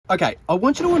Okay, I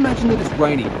want you to imagine that it's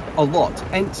raining a lot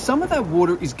and some of that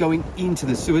water is going into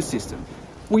the sewer system.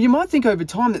 Well, you might think over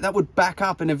time that would back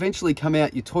up and eventually come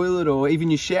out your toilet or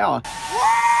even your shower,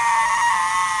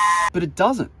 but it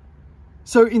doesn't.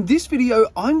 So in this video,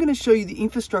 I'm going to show you the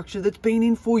infrastructure that's been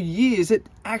in for years that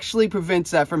actually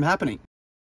prevents that from happening.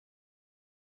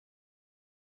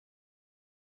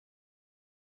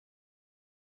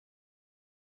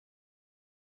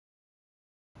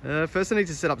 First I need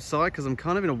to set up site because I'm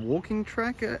kind of in a walking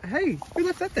track. Hey, who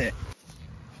left that there?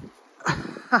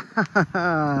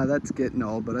 That's getting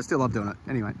old, but I still love doing it.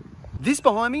 Anyway. This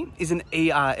behind me is an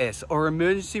ERS, or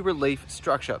Emergency Relief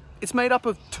Structure. It's made up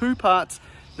of two parts,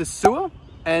 the sewer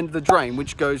and the drain,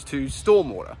 which goes to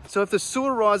stormwater. So if the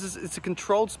sewer rises, it's a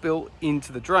controlled spill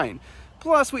into the drain.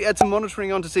 Plus we add some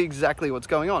monitoring on to see exactly what's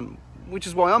going on, which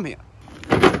is why I'm here.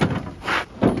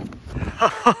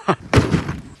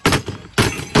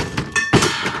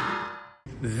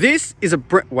 This is a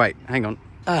wait, hang on.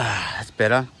 That's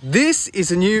better. This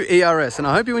is a new ERS, and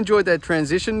I hope you enjoyed that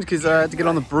transition because I had to get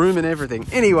on the broom and everything.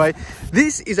 Anyway,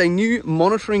 this is a new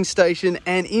monitoring station,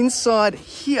 and inside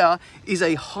here is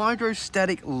a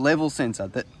hydrostatic level sensor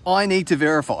that I need to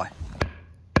verify.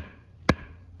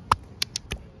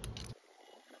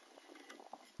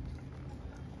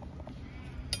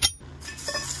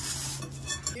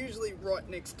 Usually right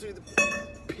next to the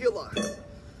pillar.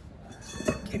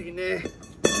 Get in there.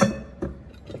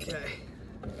 Okay.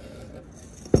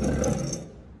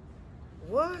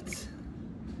 What?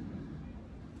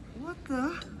 What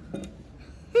the?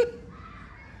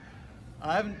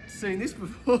 I haven't seen this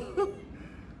before.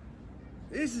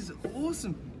 This is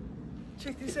awesome.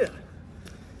 Check this out.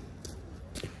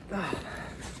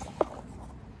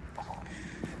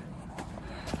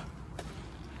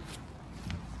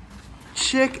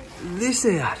 Check this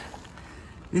out.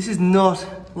 This is not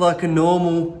like a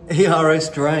normal ERS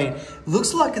drain.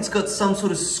 Looks like it's got some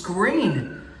sort of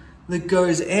screen that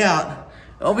goes out.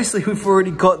 Obviously, we've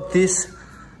already got this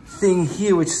thing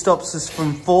here which stops us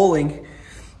from falling.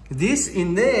 This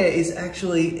in there is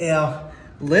actually our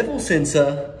level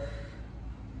sensor.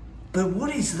 But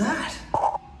what is that?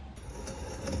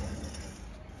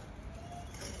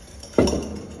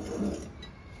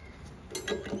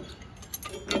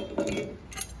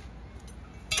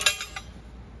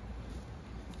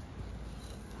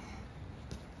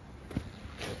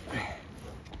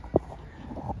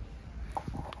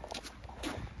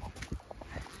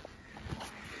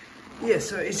 Yeah,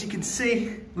 so as you can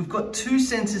see, we've got two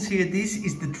sensors here. This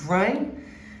is the drain,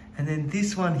 and then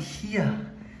this one here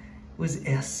was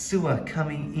our sewer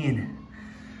coming in.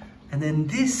 And then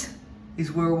this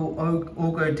is where it will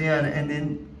all go down, and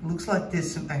then looks like there's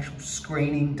some actual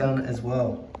screening done as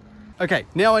well. Okay,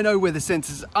 now I know where the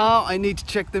sensors are. I need to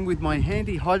check them with my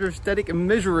handy hydrostatic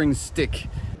measuring stick.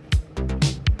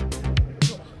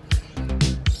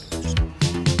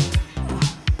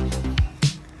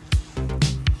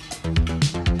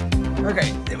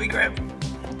 Okay, then we grab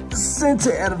the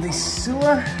sensor out of the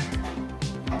sewer.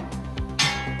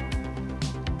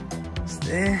 It's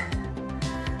there.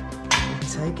 We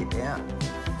take it out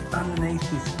underneath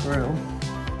this grill.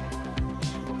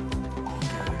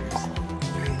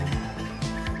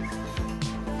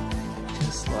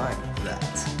 Just like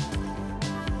that.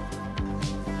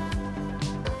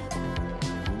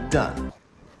 Done.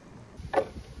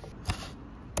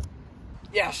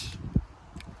 Yes.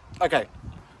 Okay.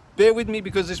 Bear with me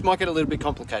because this might get a little bit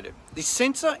complicated. The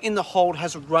sensor in the hold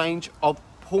has a range of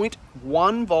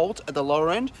 0.1 volt at the lower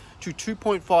end to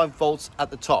 2.5 volts at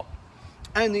the top.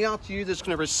 And the RTU that's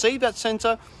going to receive that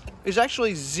sensor is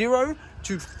actually 0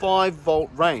 to 5 volt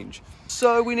range.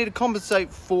 So we need to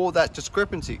compensate for that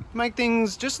discrepancy. To make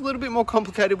things just a little bit more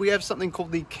complicated, we have something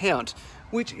called the count,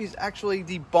 which is actually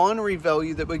the binary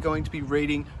value that we're going to be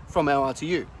reading from our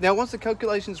RTU. Now, once the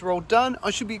calculations are all done, I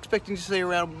should be expecting to see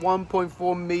around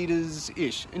 1.4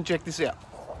 meters-ish. And check this out.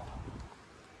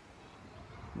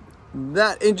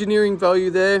 That engineering value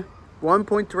there,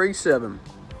 1.37.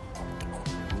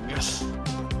 Yes.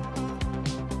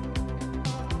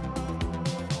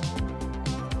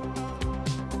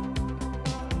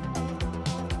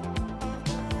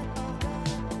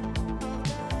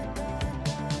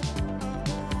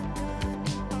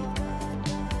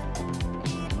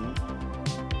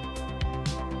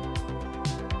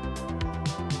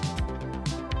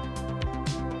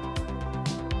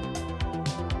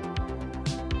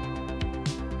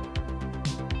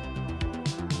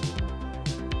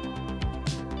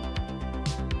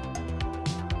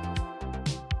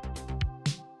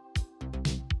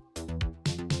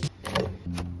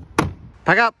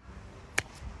 Pack up.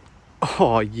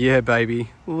 Oh yeah, baby.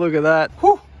 Look at that.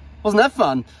 Whew. Wasn't that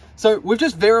fun? So we've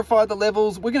just verified the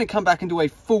levels. We're going to come back and do a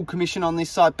full commission on this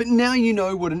site. But now you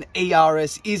know what an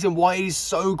ERS is and why it is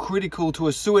so critical to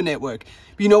a sewer network.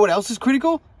 But you know what else is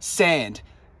critical? Sand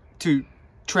to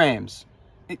trams.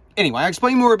 Anyway, I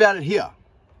explain more about it here.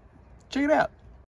 Check it out.